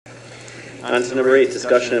On to number 8,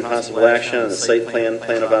 discussion and possible action on the site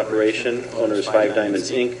plan of operation. Owner is 5 Diamonds,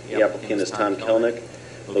 Inc. The applicant is Tom Kelnick.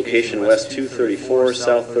 Location West 234,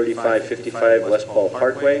 South 3555, West Ball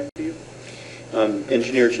Parkway.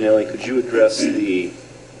 Engineer Janelli, could you address the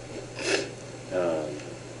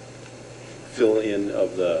fill-in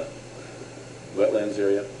of the wetlands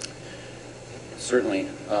area? Certainly.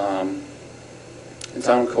 In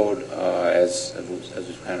town code, as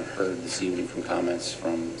we've kind of heard this evening from comments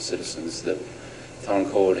from citizens, the town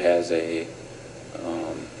code has a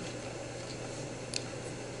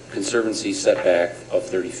conservancy setback of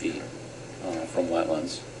 30 feet from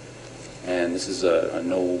wetlands, and this is a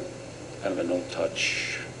kind of a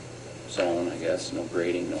no-touch zone, I guess. No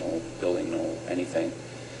grading, no building, no anything.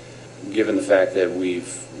 Given the fact that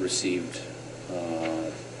we've received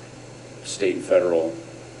state and federal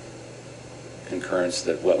concurrence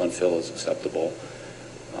that wetland fill is acceptable,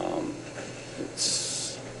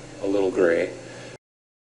 it's a little gray.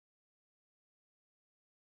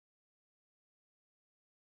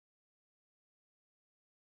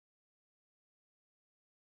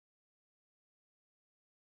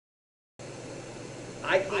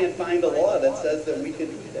 I can't find a law that says that we can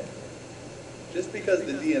do that. Just because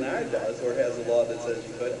the DNR does or has a law that says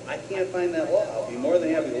you could, I can't find that law. I'll be more than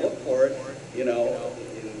happy to look for it, in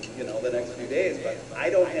the next few days, but I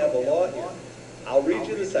don't have a law here. I'll read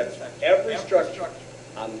you the section. Every structure,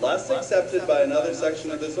 unless accepted by another section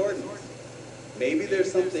of this ordinance, maybe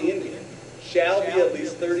there's something in here, shall be at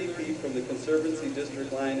least 30 feet from the Conservancy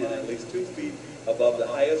District line and at least 2 feet above the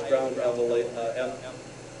highest ground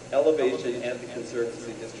elevation at the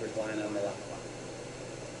Conservancy District line on the lot.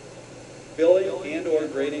 Filling and or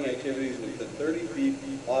grading activities within 30 feet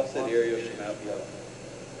offset areas should not be allowed.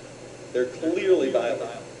 They're clearly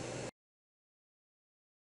violated.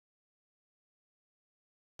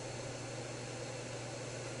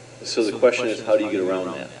 So the question is, how do you get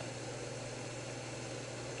around that?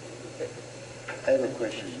 I have a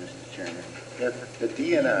question, Mr. Chairman. If the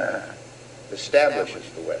DNR establishes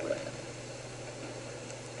the wetland,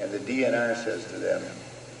 and the DNR says to them,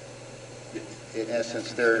 in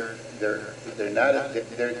essence, they're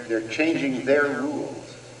changing their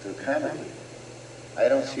rules to accommodate. I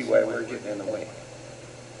don't see why we're getting in the way.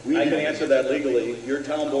 I can answer that legally. Your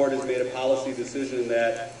town board has made a policy decision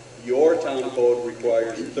that your town code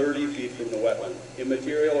requires 30 feet from the wetland.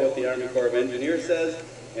 Immaterial of what the Army Corps of Engineers says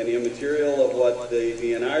and the immaterial of what the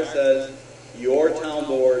DNR says, your town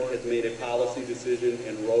board has made a policy decision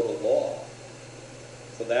and wrote a law.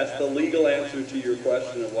 So that's the legal answer to your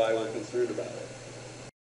question of why we're concerned about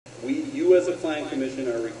it. You as a plan commission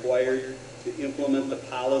are required to implement the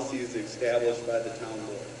policies established by the town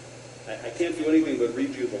board. I can't do anything but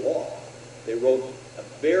read you the law. They wrote a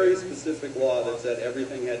very specific law that said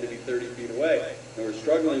everything had to be 30 feet away. And we're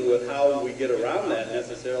struggling with how we get around that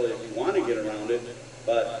necessarily if we want to get around it,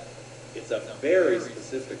 but it's a very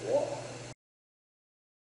specific law.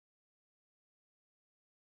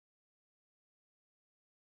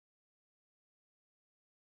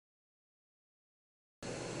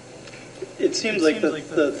 It seems like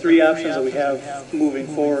the three options that we have moving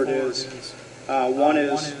forward is, one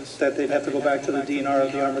is that they'd have to go back to the DNR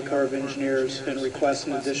of the Army Corps of Engineers and request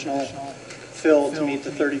an additional fill to meet the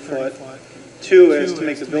 30-foot. 2 is to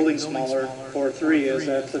make the building smaller, or 3 is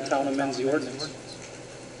that the town amends the ordinance.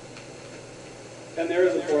 And there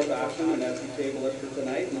is a 4th option, and that's to table it for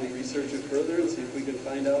tonight, and we research it further and see if we can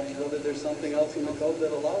find out whether there's something else in the code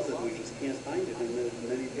that allows it. We just can't find it in the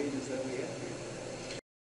many pages that we have here.